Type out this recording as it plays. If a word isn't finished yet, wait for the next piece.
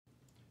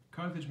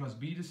Carthage must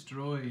be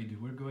destroyed.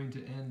 We're going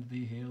to end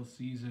the Hail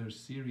Caesar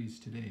series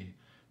today.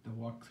 The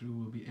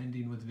walkthrough will be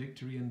ending with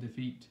victory and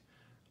defeat.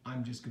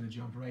 I'm just going to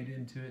jump right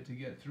into it to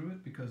get through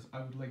it because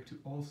I would like to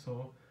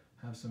also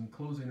have some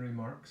closing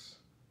remarks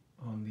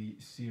on the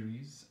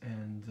series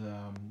and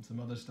some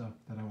other stuff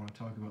that I want to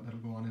talk about that'll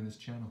go on in this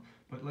channel.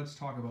 But let's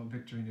talk about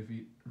victory and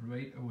defeat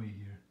right away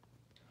here.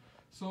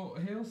 So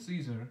Hail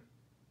Caesar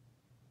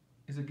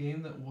is a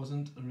game that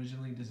wasn't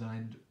originally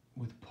designed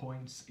with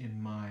points in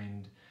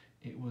mind.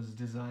 It was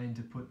designed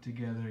to put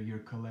together your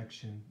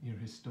collection, your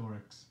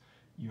historics,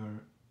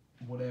 your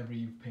whatever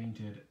you've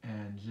painted,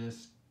 and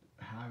just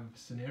have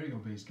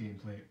scenario-based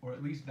gameplay, or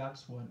at least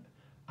that's what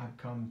I've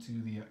come to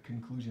the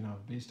conclusion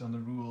of based on the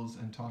rules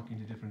and talking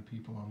to different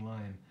people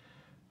online.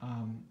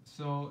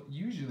 So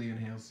usually in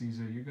Hail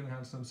Caesar you're going to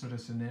have some sort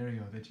of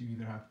scenario that you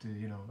either have to,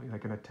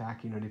 like an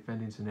attacking or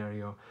defending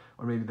scenario,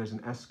 or maybe there's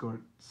an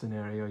escort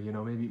scenario,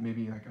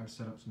 maybe like I've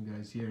set up some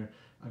guys here.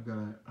 I've got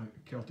a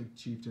Celtic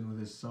chieftain with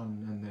his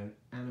son and their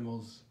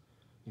animals,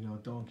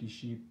 donkey,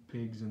 sheep,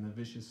 pigs, and the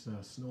vicious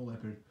snow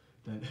leopard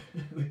that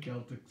the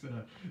Celtic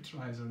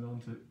tribes are known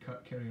to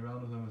carry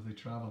around with them as they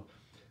travel.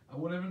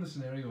 Whatever the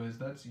scenario is,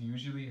 that's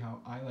usually how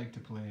I like to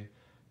play.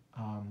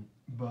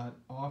 But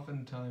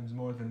oftentimes,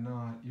 more than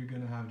not, you're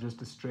going to have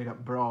just a straight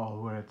up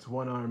brawl where it's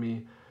one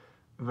army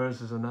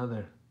versus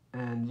another.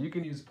 And you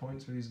can use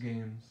points for these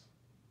games,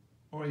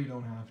 or you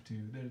don't have to.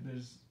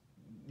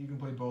 You can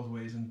play both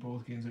ways, and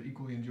both games are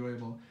equally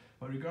enjoyable.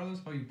 But regardless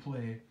of how you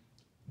play,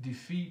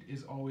 defeat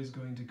is always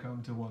going to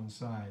come to one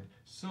side.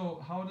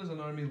 So how does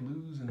an army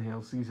lose in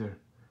Hail Caesar?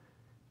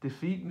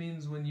 Defeat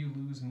means when you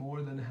lose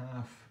more than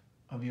half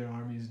of your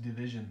army's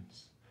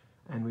divisions.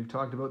 And we've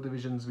talked about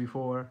divisions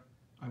before.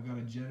 I've got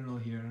a general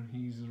here.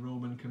 He's a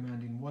Roman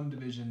commanding one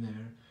division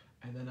there,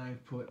 and then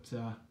I've put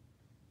a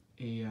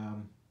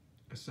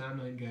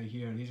Samnite guy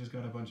here, and he's just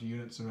got a bunch of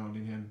units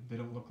surrounding him. They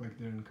don't look like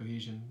they're in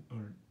cohesion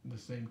or the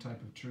same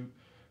type of troop,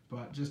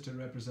 but just to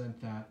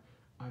represent that,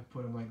 I've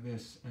put them like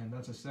this, and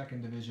that's a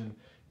second division.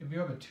 If you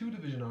have a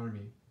two-division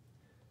army,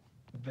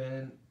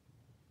 then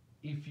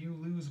if you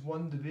lose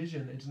one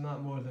division, it's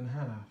not more than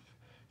half.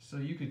 So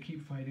you could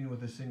keep fighting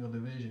with a single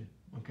division.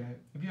 Okay,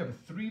 if you have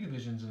three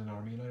divisions in an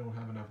army, and I don't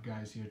have enough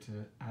guys here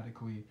to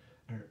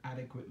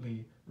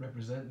adequately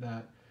represent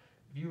that,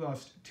 if you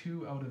lost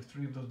 2 out of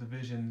 3 of those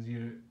divisions,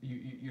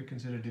 you're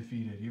considered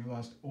defeated. You've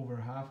lost over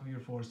half of your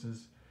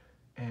forces,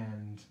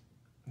 and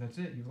that's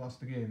it. You've lost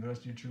the game. The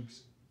rest of your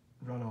troops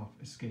run off,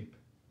 escape.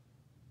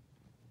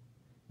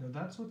 Now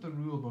that's what the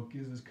rule book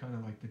is kind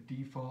of like the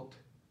default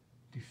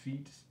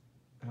defeat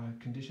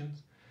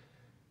conditions.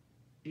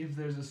 If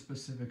there's a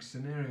specific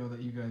scenario that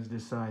you guys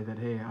decide that,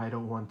 hey, I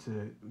don't want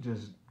to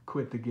just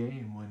quit the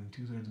game when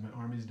 2/3 of my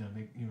army's done,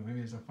 maybe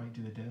there's a fight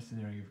to the death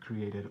scenario you've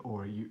created,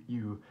 or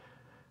you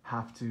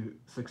have to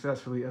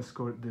successfully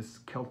escort this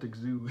Celtic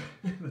zoo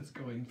that's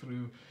going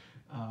through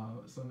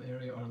some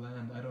area or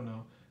land, I don't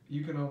know.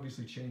 You can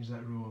obviously change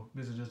that rule.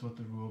 This is just what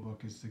the rule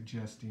book is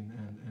suggesting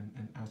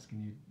and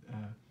asking you,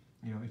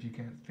 if you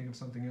can't think of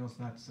something else,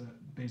 that's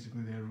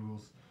basically their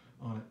rules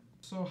on it.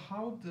 So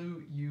how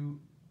do you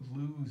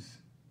lose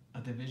a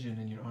division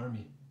in your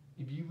army?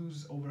 If you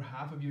lose over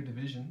half of your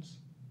divisions,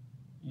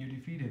 you're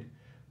defeated.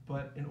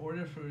 But in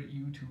order for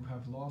you to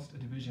have lost a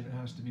division, it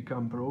has to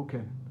become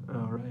broken.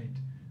 Alright.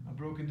 A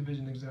broken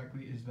division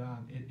exactly is that.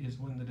 It is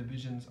when the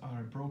divisions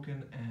are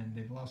broken and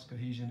they've lost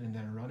cohesion and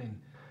they're running.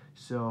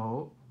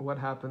 So what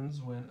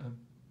happens when a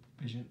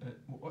division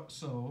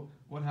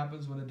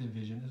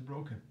is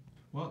broken?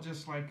 Well,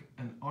 just like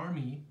an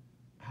army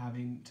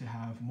having to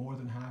have more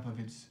than half of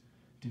its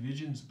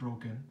divisions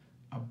broken,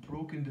 a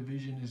broken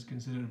division is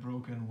considered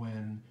broken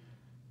when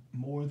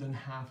more than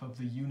half of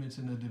the units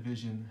in the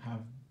division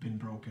have been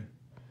broken.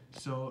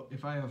 So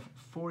if I have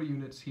 4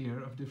 units here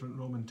of different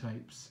Roman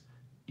types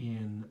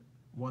in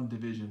one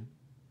division,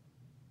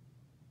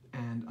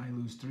 and I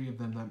lose 3 of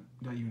them,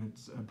 that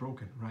unit's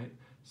broken, right?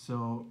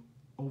 So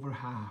over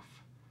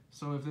half.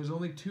 So if there's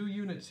only 2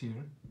 units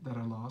here that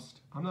are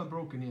lost, I'm not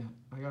broken yet.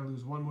 I gotta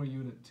lose 1 more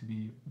unit to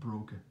be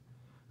broken.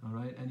 All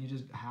right, and you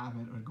just have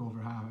it or go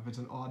over half. If it's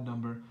an odd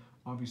number,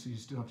 obviously you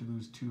still have to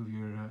lose 2 of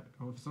your,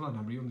 if it's an odd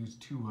number, you only lose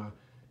two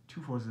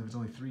forces if it's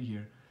only 3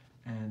 here,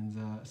 and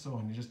so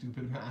on. You just do a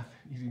bit of math,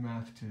 easy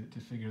math to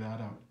figure that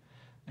out.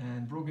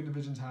 And broken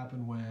divisions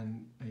happen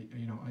when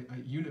a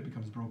unit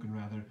becomes broken,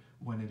 rather,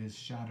 when it is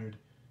shattered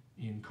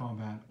in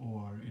combat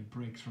or it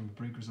breaks from a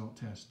break result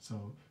test.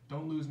 So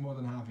don't lose more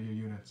than half of your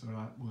units, or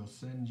that will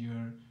send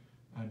your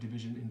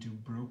division into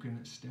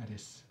broken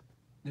status.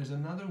 There's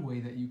another way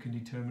that you can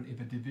determine if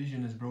a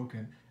division is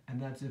broken,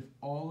 and that's if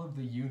all of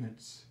the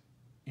units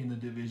in the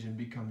division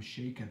become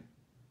shaken.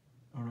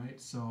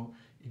 Alright, so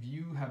if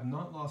you have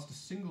not lost a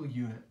single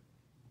unit,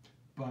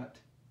 but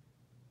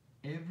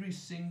every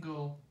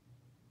single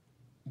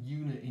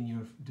unit in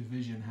your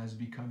division has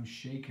become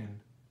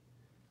shaken,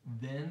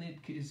 then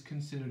it is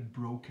considered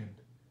broken.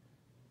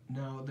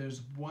 Now,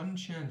 there's one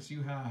chance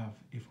you have,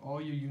 if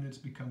all your units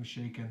become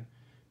shaken,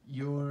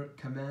 your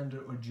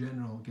commander or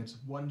general gets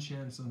one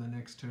chance on the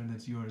next turn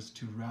that's yours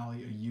to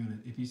rally a unit.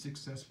 If he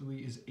successfully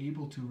is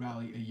able to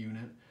rally a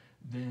unit,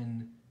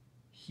 then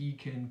he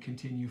can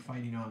continue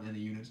fighting on and the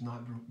unit's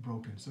not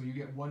broken. So you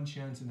get one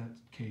chance in that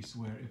case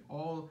where if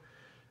all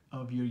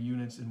of your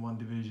units in one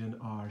division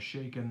are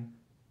shaken,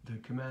 the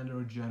commander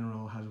or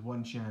general has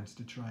one chance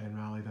to try and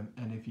rally them,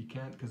 and if he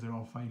can't because they're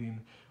all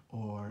fighting,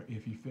 or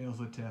if he fails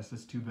the test,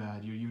 it's too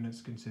bad. Your unit's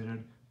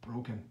considered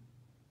broken,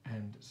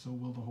 and so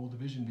will the whole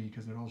division be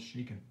because they're all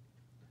shaken.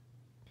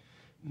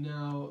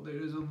 Now, there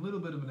is a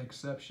little bit of an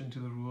exception to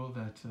the rule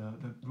that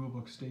the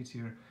rulebook states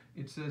here.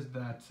 It says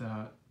that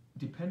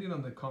depending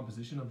on the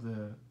composition of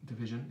the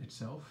division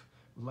itself,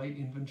 light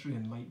infantry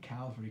and light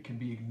cavalry can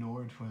be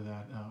ignored for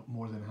that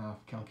more than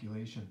half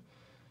calculation.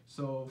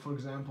 So, for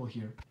example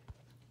here,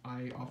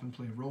 I often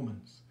play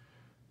Romans,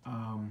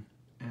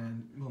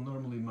 and well,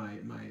 normally my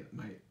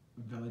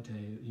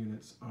Velite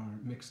units are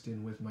mixed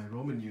in with my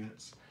Roman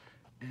units,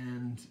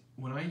 and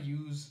when I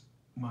use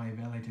my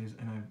Velites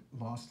and I've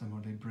lost them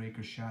or they break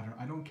or shatter,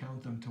 I don't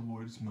count them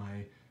towards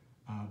my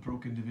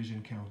broken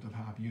division count of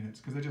half units,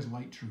 because they're just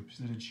light troops.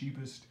 They're the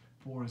cheapest,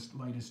 poorest,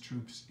 lightest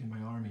troops in my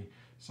army,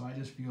 so I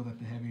just feel that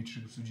the heavy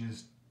troops would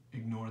just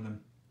ignore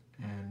them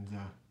and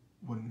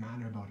wouldn't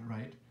matter about it,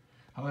 right?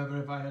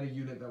 However, if I had a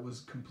unit that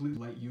was completely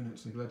light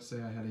units, like let's say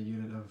I had a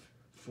unit of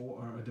 4,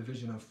 or a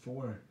division of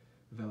 4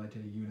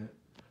 Velite unit,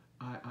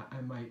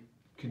 I might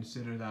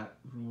consider that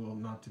rule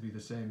not to be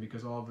the same,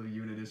 because all the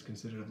unit is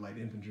considered of light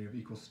infantry of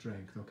equal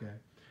strength, okay?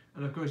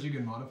 And of course you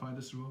can modify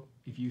this rule.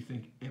 If you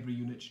think every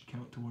unit should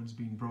count towards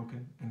being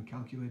broken and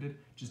calculated,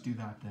 just do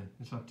that then.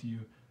 It's up to you.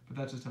 But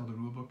that's just how the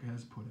rulebook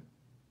has put it.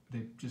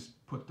 They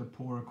just put the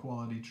poor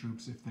quality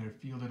troops, if they're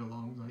fielded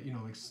along, you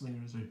know, like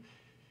slingers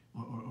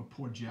or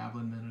poor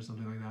javelin men or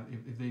something like that,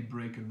 if they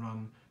break and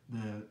run,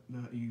 the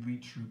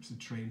elite troops, the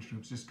trained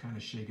troops, just kind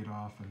of shake it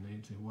off and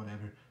they say,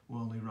 whatever,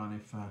 we'll only run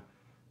if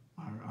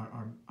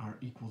our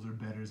equals or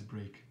betters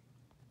break.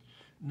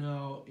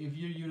 Now, if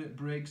your unit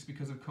breaks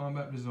because of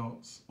combat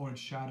results or it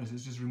shatters,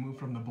 it's just removed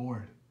from the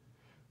board.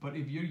 But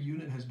if your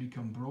unit has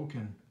become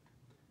broken,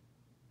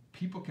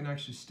 people can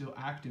actually still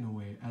act in a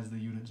way as the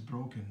unit's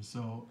broken.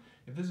 So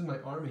if this is my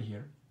army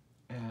here,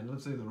 and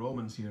let's say the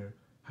Romans here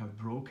have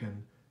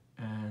broken,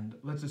 and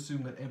let's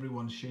assume that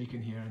everyone's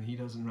shaken here and he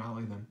doesn't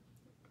rally them.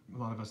 A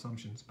lot of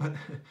assumptions, but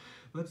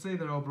let's say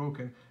they're all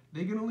broken.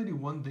 They can only do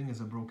one thing as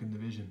a broken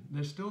division.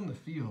 They're still in the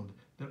field.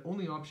 Their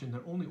only option,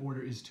 their only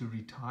order is to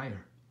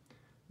retire.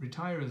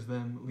 Retire is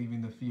them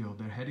leaving the field.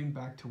 They're heading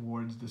back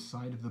towards the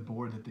side of the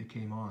board that they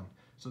came on.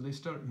 So they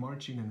start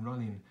marching and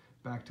running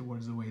back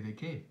towards the way they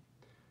came.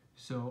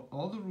 So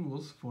all the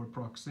rules for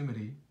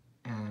proximity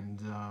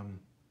and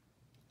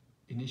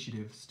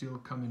initiative still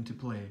come into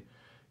play.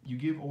 You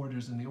give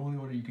orders, and the only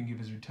order you can give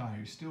is retire.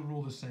 You still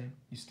roll the same.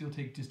 You still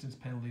take distance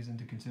penalties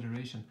into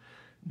consideration.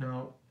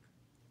 Now,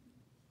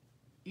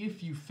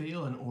 if you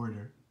fail an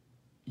order,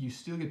 you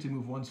still get to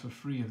move once for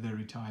free if they're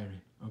retiring,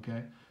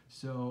 okay?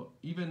 So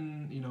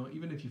even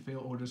if you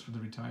fail orders for the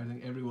retiring,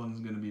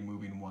 everyone's going to be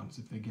moving once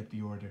if they get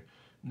the order.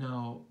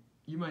 Now,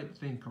 you might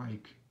think,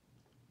 like,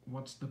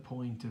 what's the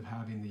point of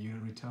having the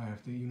unit retire?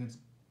 If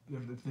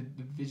the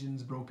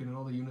division's broken and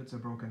all the units are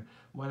broken,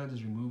 why not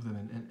just remove them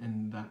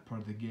and that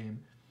part of the game?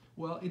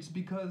 Well, it's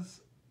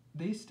because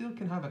they still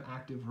can have an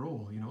active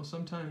role, you know.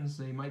 Sometimes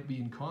they might be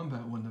in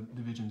combat when the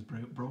division's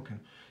broken.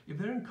 If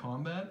they're in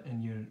combat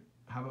and you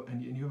have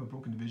a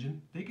broken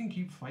division, they can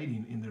keep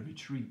fighting in their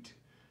retreat.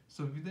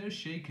 So if they're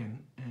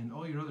shaken and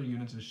all your other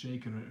units are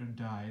shaken or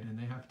died and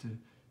they have to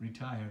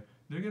retire,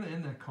 they're going to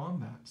end that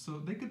combat. So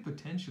they could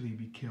potentially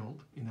be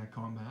killed in that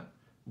combat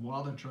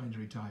while they're trying to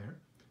retire,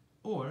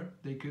 or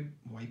they could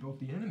wipe out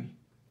the enemy.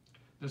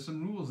 There's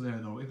some rules there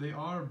though. If they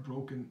are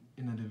broken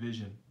in a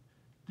division,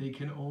 they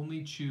can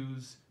only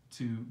choose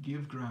to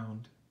give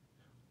ground,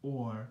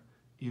 or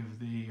if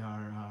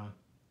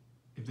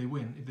they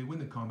win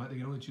the combat, they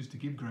can only choose to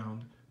give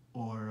ground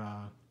or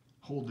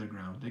hold their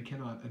ground. They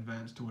cannot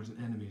advance towards an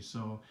enemy.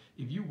 So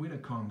if you win a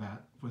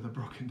combat with a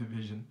broken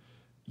division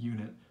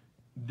unit,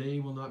 they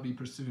will not be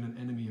pursuing an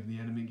enemy if the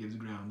enemy gives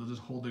ground. They'll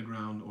just hold their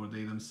ground, or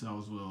they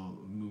themselves will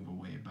move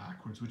away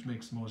backwards, which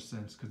makes more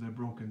sense because they're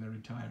broken, they're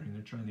retiring,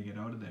 they're trying to get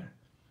out of there.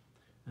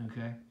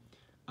 Okay.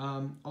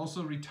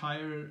 Also,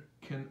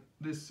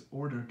 this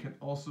order can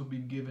also be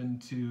given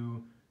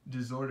to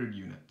disordered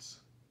units.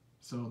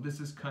 So this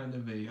is kind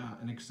of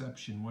an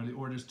exception where the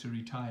order's to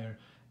retire,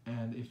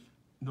 and if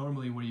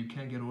normally where you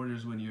can't get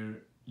orders when your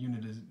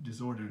unit is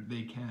disordered,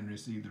 they can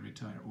receive the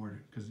retire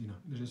order because, you know,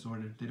 they're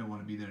disordered, they don't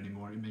want to be there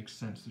anymore. It makes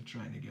sense, they're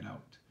trying to get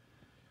out.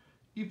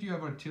 If you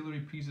have artillery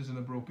pieces in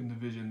a broken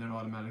division, they're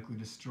automatically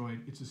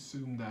destroyed. It's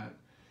assumed that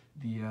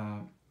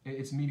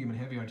it's medium and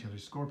heavy artillery.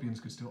 Scorpions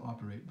could still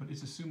operate, but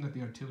it's assumed that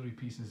the artillery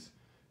pieces,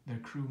 their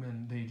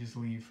crewmen, they just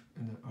leave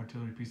and the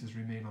artillery pieces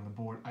remain on the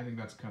board. I think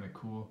that's kind of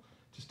cool.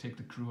 Just take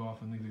the crew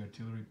off and leave the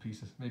artillery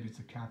pieces. Maybe it's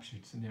a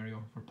captured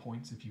scenario for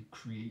points if you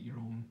create your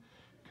own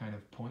kind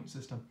of point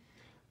system.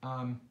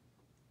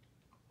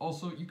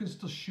 Also, you can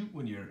still shoot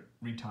when you're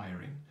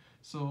retiring.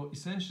 So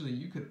essentially,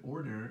 you could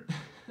order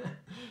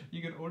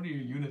you could order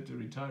your unit to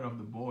retire off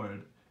the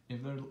board.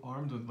 If they're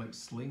armed with like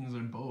slings or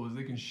bows,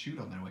 they can shoot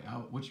on their way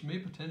out, which may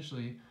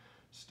potentially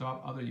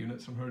stop other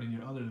units from hurting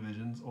your other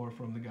divisions or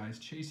from the guys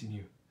chasing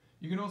you.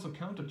 You can also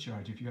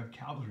countercharge if you have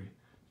cavalry,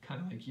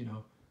 kind of like, you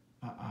know,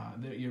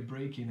 you're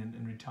breaking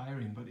and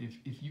retiring. But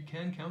if you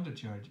can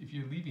countercharge, if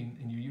you're leaving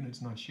and your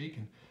unit's not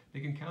shaken, they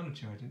can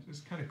countercharge.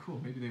 It's kind of cool.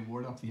 Maybe they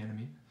ward off the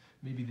enemy,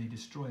 maybe they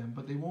destroy them,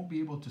 but they won't be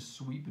able to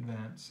sweep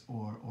advance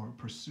or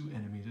pursue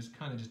enemies. It's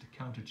kind of just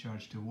a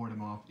countercharge to ward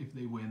them off. If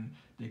they win,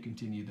 they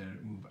continue their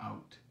move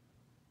out.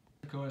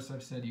 Of course,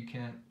 I've said you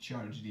can't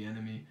charge the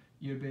enemy.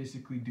 You're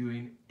basically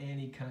doing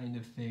any kind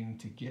of thing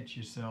to get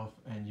yourself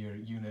and your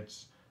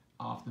units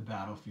off the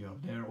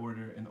battlefield. Their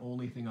order and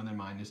only thing on their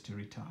mind is to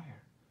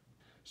retire.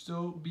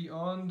 So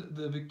beyond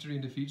the victory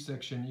and defeat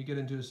section, you get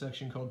into a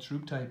section called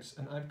troop types,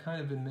 and I've kind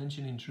of been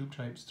mentioning troop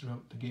types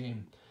throughout the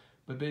game.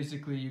 But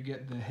basically you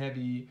get the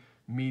heavy,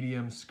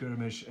 medium,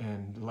 skirmish,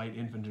 and light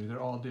infantry.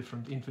 They're all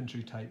different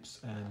infantry types,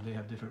 and they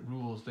have different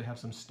rules. They have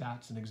some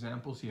stats and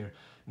examples here.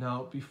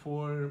 Now,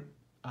 before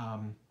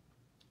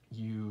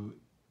you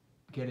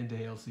get into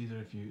Hail Caesar,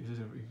 if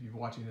you're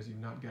watching this, you've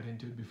not got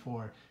into it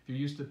before, if you're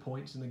used to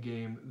points in the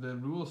game, the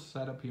rule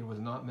setup here was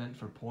not meant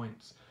for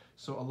points.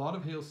 So a lot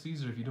of Hail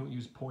Caesar, if you don't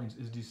use points,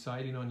 is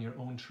deciding on your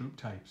own troop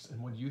types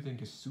and what you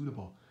think is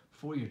suitable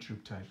for your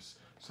troop types.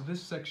 So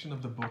this section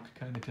of the book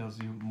kind of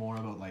tells you more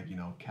about, like, you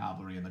know,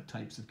 cavalry and the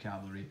types of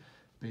cavalry,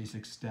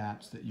 basic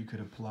stats that you could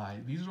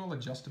apply. These are all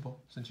adjustable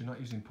since you're not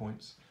using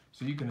points.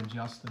 So you can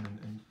adjust them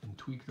and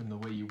tweak them the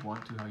way you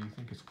want to, how you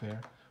think is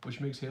fair, which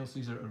makes Hail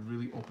Caesar a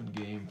really open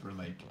game for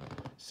like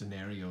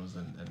scenarios,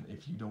 and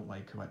if you don't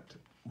like what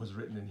was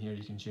written in here,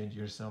 you can change it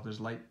yourself.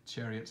 There's light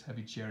chariots,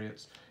 heavy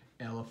chariots,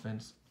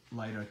 elephants,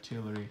 light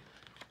artillery,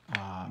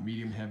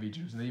 medium heavy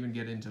troops, and they even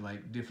get into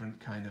like different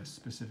kind of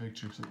specific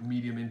troops, like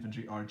medium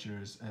infantry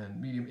archers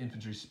and medium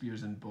infantry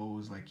spears and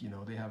bows. Like, you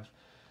know, they have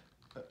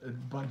a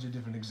bunch of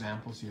different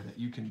examples here that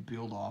you can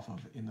build off of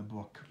in the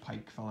book.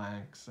 Pike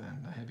phalanx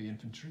and heavy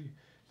infantry.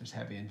 There's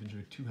heavy infantry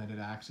with two-headed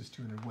axes,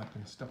 200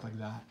 weapons, stuff like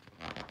that.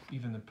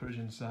 Even the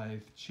Persian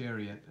scythe,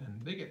 chariot, and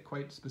they get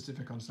quite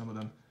specific on some of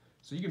them.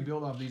 So you can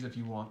build off these if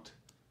you want.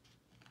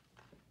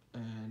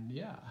 And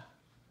yeah.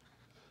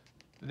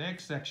 The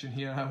next section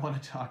here I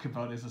want to talk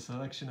about is a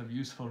selection of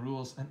useful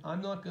rules, and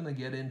I'm not going to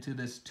get into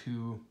this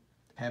too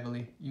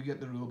heavily. You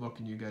get the rule book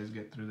and you guys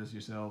get through this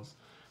yourselves.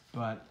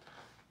 But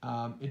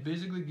it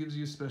basically gives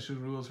you special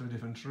rules for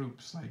different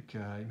troops, like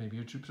maybe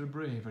your troops are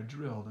brave or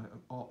drilled.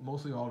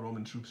 Mostly all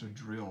Roman troops are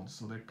drilled,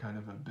 so they're kind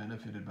of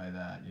benefited by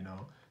that, you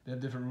know. They have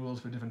different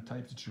rules for different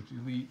types of troops,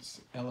 elites,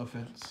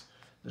 elephants.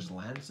 There's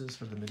lances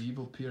for the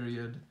medieval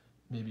period.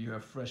 Maybe you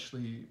have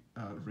freshly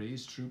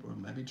raised troop or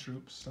levy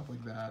troops, stuff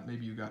like that.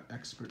 Maybe you got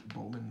expert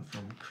bowmen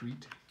from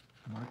Crete,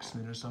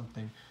 marksmen or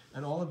something.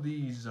 And all of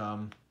these are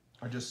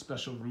just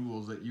special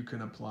rules that you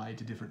can apply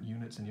to different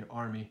units in your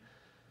army.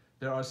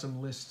 There are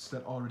some lists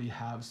that already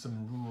have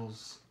some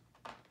rules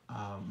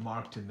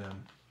marked in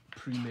them,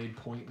 pre-made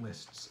point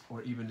lists,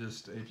 or even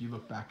just if you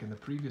look back in the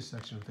previous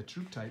section with the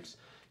troop types,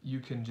 you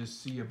can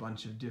just see a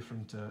bunch of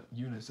different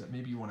units that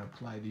maybe you want to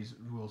apply these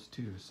rules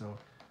to. So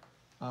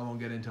I won't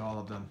get into all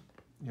of them.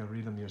 You know,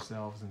 read them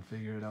yourselves and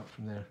figure it out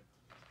from there.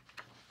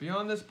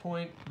 Beyond this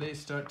point, they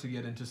start to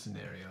get into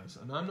scenarios,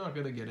 and I'm not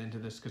going to get into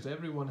this because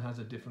everyone has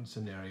a different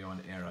scenario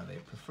and era they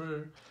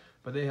prefer.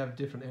 But they have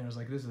different eras,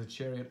 like this is a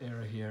chariot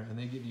era here, and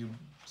they give you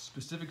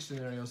specific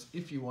scenarios.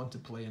 If you want to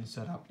play and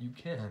set up, you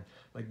can,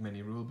 like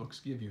many rule books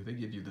give you. They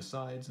give you the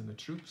sides and the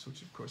troops,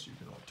 which of course you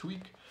can all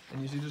tweak.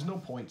 And you see there's no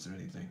points or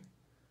anything.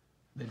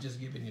 They're just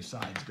giving you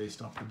sides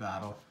based off the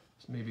battle.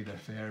 So maybe they're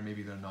fair,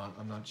 maybe they're not.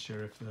 I'm not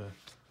sure if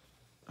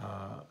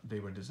they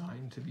were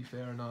designed to be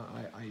fair or not.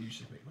 I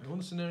usually make my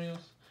own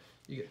scenarios.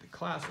 You get the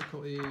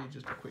classical age,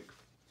 just a quick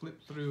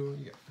flip through.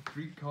 You get the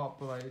Greek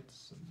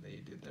hoplites, and they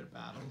did their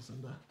battles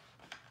in the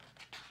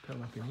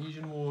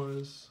Peloponnesian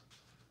Wars.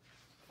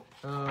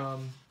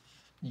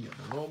 You get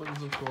the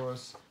Romans, of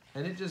course,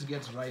 and it just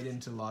gets right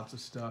into lots of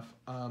stuff.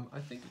 I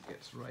think it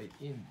gets right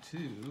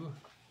into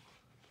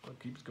what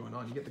keeps going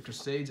on. You get the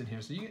Crusades in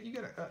here, so you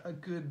get a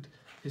good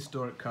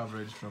historic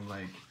coverage from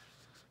like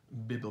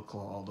biblical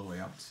all the way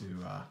up to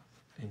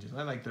ancient.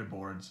 I like their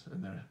boards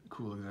and their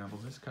cool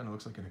examples. This kind of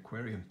looks like an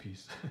aquarium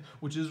piece,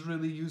 which is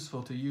really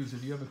useful to use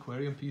if you have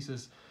aquarium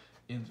pieces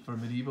for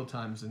medieval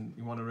times and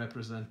you want to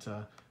represent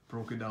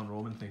broken down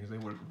Roman things. They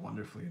work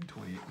wonderfully in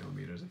 28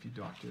 millimeters if you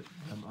doctor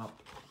them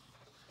up.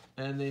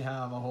 And they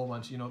have a whole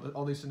bunch, you know,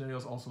 all these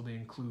scenarios also, they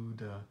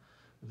include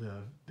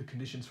the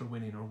conditions for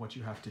winning or what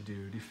you have to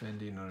do,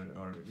 defending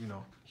or you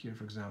know, here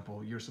for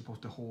example, you're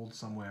supposed to hold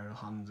somewhere,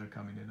 Huns are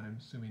coming in, I'm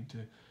assuming to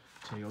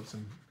take out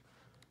some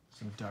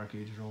Dark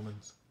Age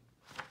Romans.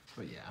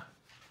 But yeah,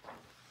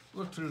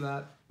 look through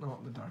that. No,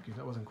 the Dark Age,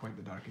 that wasn't quite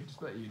the Dark Ages,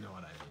 but you know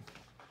what I mean.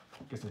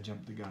 I guess I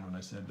jumped the gun when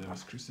I said there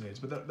was Crusades,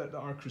 but there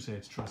are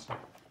Crusades, trust me.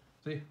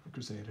 See, the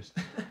Crusaders.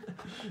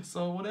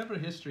 So whatever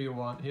history you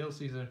want, Hail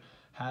Caesar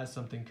has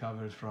something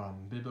covered from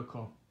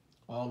biblical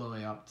all the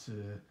way up to,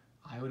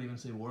 I would even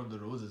say, War of the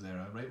Roses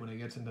era, right when it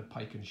gets into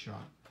pike and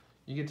shot.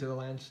 You get to the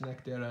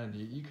Lance-necked era, and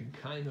you can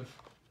kind of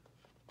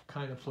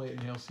play it in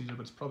Hail Caesar,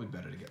 but it's probably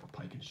better to get the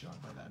pike and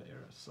shot by that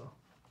era. So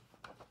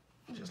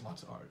just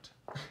lots of art.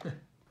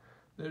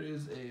 There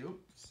is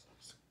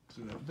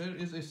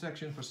a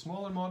section for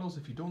smaller models.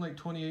 If you don't like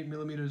 28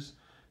 millimeters,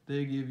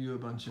 they give you a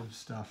bunch of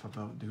stuff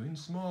about doing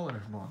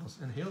smaller models.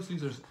 And Hail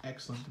Caesar's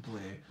excellent to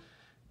play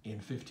in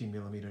 15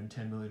 millimeter and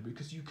 10 millimeter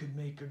because you could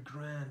make a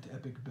grand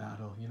epic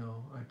battle. You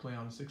know, I play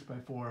on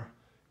 6x4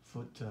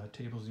 foot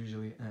tables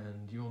usually,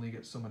 and you only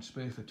get so much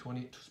space with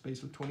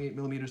 28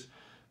 millimeters.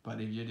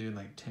 But if you're doing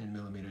like 10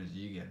 millimeters,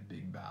 you get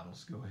big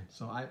battles going.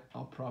 So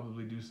I'll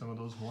probably do some of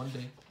those one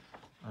day.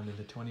 I'm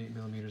into 28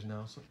 millimeters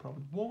now, so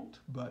probably won't,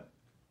 but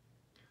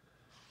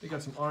they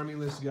got some army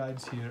list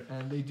guides here,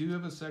 and they do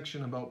have a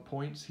section about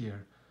points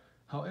here.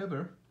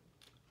 However,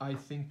 I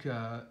think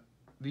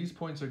these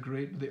points are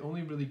great, but they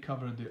only really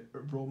cover the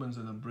Romans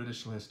and the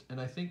British list.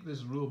 And I think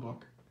this rule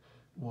book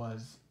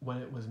was, when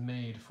it was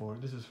made for,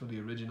 this is for the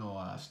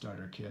original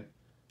starter kit.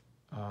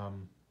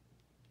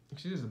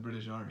 Actually, this is the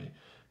British Army,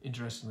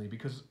 interestingly,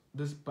 because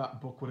this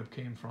book would have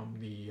came from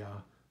the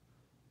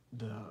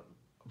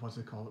what's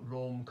it called,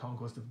 Rome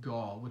Conquest of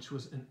Gaul, which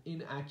was an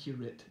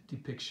inaccurate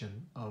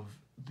depiction of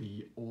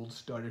the old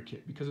starter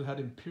kit because it had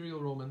Imperial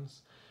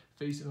Romans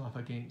facing off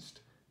against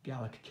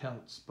Gallic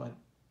Celts, but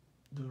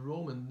the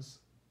Romans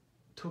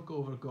took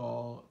over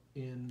Gaul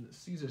in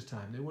Caesar's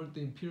time. They weren't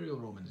the Imperial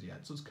Romans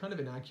yet, so it's kind of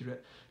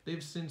inaccurate.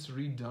 They've since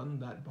redone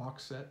that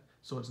box set,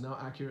 so it's now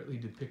accurately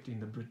depicting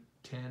the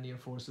Britannia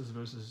forces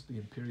versus the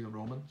Imperial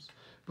Romans.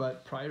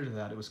 But prior to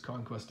that, it was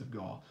Conquest of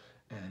Gaul,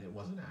 and it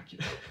wasn't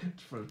accurate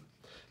for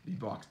the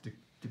box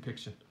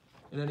depiction.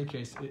 In any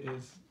case, it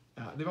is.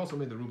 They've also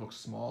made the rulebook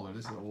smaller.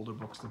 This is older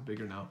books, they're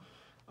bigger now.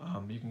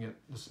 You can get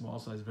the small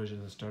size version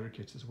of the starter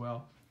kits as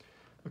well.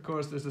 Of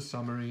course, there's a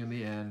summary in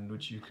the end,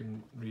 which you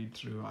can read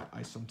through.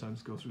 I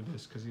sometimes go through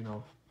this because, you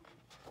know,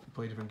 you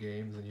play different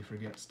games and you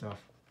forget stuff.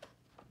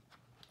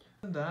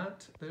 And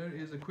that, there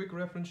is a quick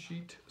reference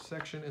sheet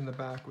section in the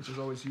back, which is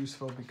always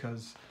useful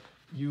because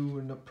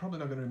you're probably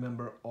not going to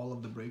remember all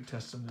of the break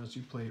tests unless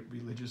you play it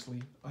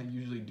religiously. I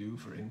usually do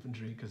for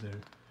infantry because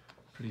they're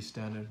pretty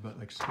standard, but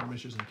like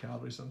skirmishers and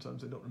cavalry,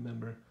 sometimes I don't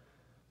remember.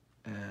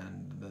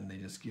 And then they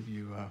just give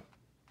you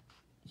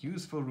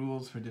useful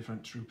rules for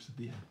different troops at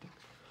the end.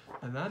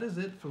 And that is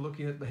it for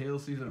looking at the Hail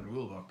Caesar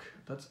rulebook.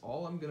 That's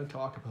all I'm going to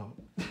talk about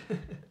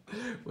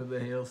with the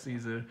Hail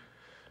Caesar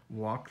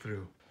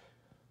walkthrough.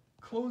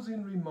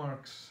 Closing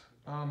remarks.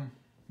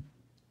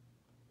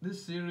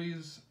 This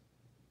series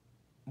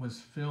was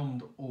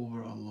filmed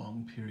over a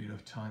long period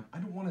of time. I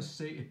don't want to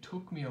say it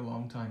took me a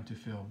long time to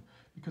film,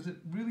 because it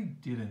really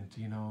didn't,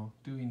 you know,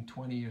 doing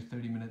 20 or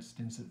 30 minute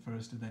stints at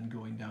first and then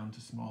going down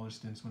to smaller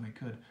stints when I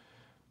could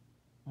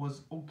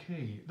was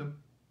okay. The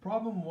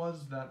problem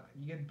was that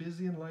you get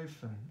busy in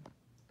life and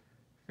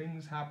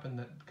things happen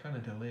that kind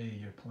of delay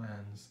your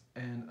plans,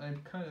 and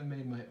I've kind of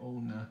made my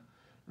own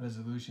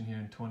resolution here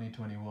in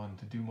 2021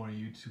 to do more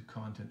YouTube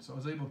content, so I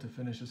was able to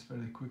finish this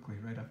fairly quickly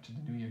right after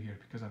the new year here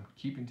because I'm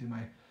keeping to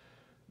my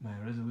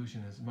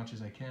resolution as much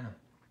as I can.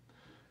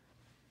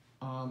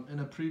 In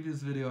a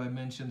previous video I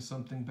mentioned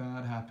something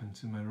bad happened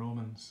to my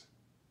Romans.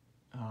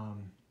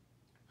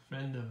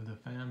 Friend of the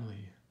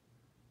family,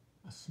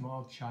 a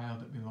small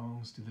child that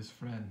belongs to this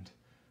friend,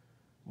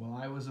 while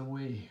I was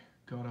away,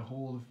 got a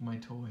hold of my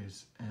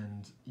toys,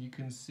 and you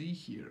can see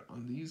here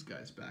on these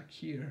guys back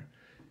here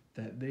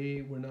that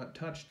they were not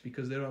touched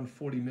because they're on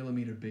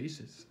 40mm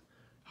bases.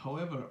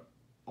 However,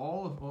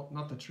 all of, well,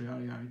 not the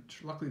Triarii,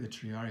 luckily the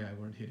Triarii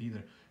weren't hit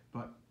either,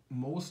 but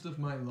most of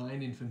my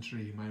line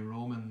infantry, my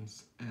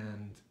Romans,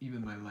 and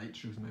even my light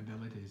troops, my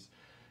velites,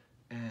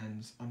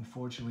 and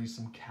unfortunately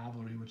some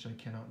cavalry, which I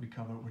cannot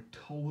recover, were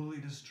totally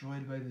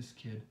destroyed by this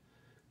kid.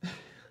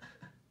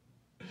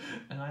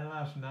 And I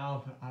laugh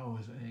now, but I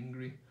was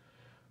angry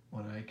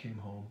when I came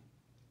home.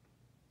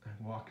 I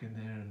walk in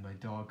there and my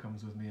dog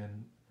comes with me,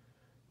 and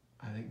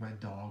I think my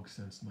dog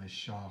sensed my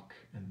shock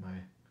and my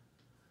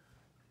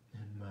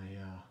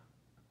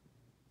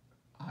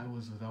I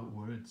was without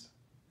words.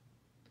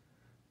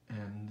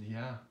 And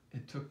yeah,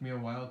 it took me a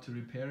while to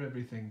repair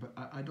everything, but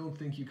I don't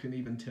think you can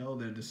even tell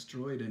they're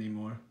destroyed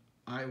anymore.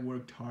 I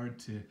worked hard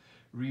to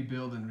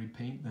rebuild and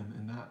repaint them,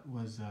 and that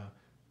was a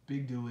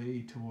big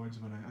delay towards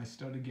when I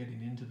started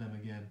getting into them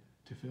again,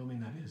 to filming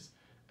that is,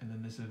 and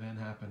then this event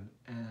happened,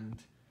 and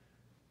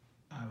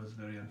I was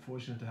very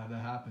unfortunate to have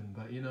that happen,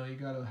 but you know, you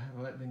gotta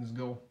let things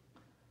go,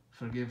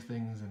 forgive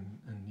things, and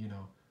you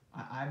know,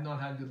 I've not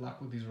had good luck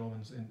with these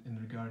Romans in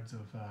regards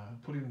of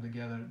putting them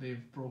together.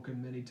 They've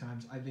broken many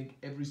times. I think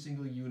every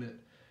single unit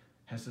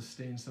has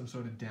sustained some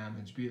sort of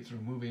damage, be it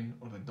through moving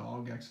or the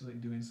dog actually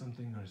doing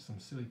something or some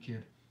silly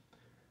kid.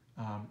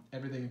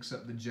 Everything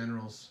except the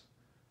generals.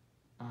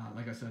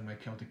 Like I said, my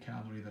Celtic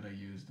cavalry that I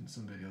used in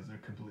some videos, they're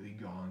completely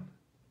gone.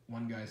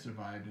 One guy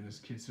survived and his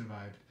kid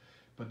survived,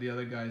 but the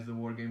other guys, the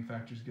War Game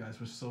Factories guys,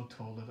 were so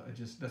told that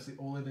that's the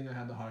only thing I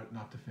had the heart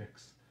not to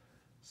fix.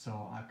 So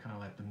I kind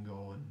of let them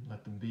go and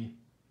let them be.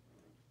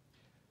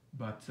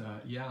 But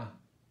yeah,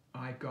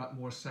 I got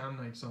more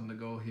Samnites on the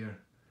go here.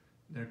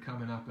 They're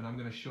coming up, and I'm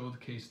going to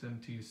showcase them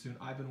to you soon.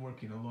 I've been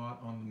working a lot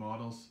on the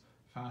models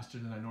faster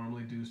than I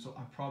normally do, so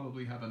I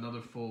probably have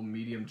another full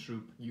medium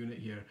troop unit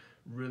here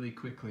really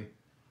quickly.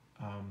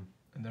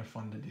 And they're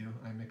fun to do.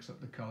 I mix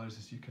up the colors,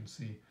 as you can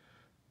see.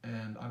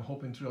 And I'm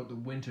hoping throughout the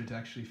winter to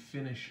actually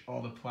finish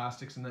all the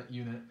plastics in that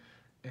unit,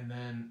 and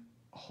then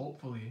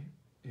hopefully,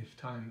 if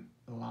time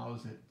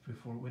allows it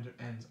before winter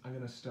ends, I'm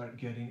going to start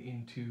getting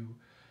into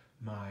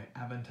my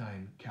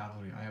Aventine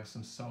cavalry. I have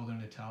some southern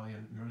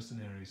Italian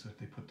mercenaries that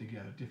they put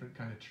together, different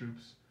kind of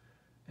troops,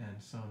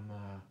 and some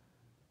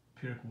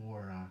Pyrrhic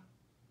War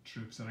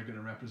troops that are going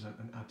to represent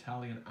an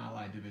Italian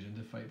ally division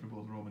to fight for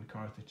both Rome and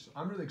Carthage. So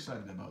I'm really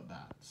excited about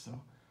that.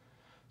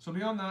 So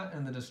beyond that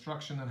and the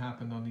destruction that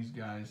happened on these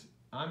guys,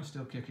 I'm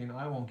still kicking.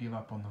 I won't give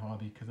up on the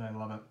hobby because I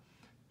love it.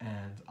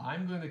 And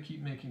I'm going to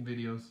keep making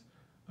videos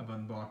of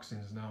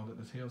unboxings now that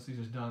this Hail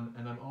Caesar's done.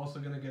 And I'm also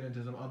going to get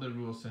into some other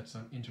rule sets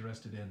I'm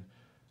interested in,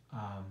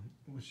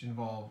 which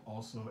involve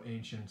also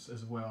ancients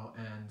as well.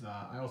 And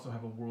I also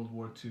have a World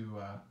War II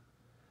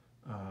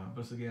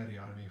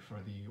Bersaglieri army for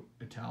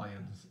the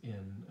Italians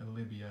in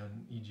Libya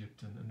and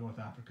Egypt and North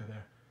Africa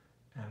there.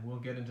 And we'll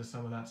get into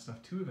some of that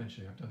stuff too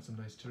eventually. I've done some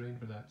nice terrain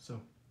for that. So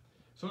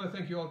I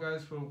thank you all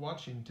guys for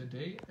watching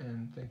today,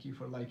 and thank you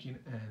for liking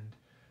and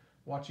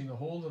watching the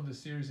whole of the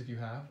series if you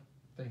have.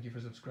 Thank you for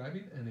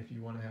subscribing, and if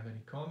you want to have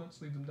any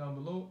comments, leave them down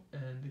below,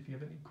 and if you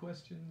have any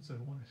questions or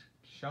want to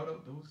shout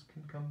out, those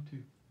can come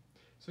too.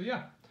 So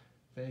yeah,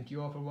 thank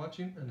you all for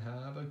watching, and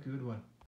have a good one.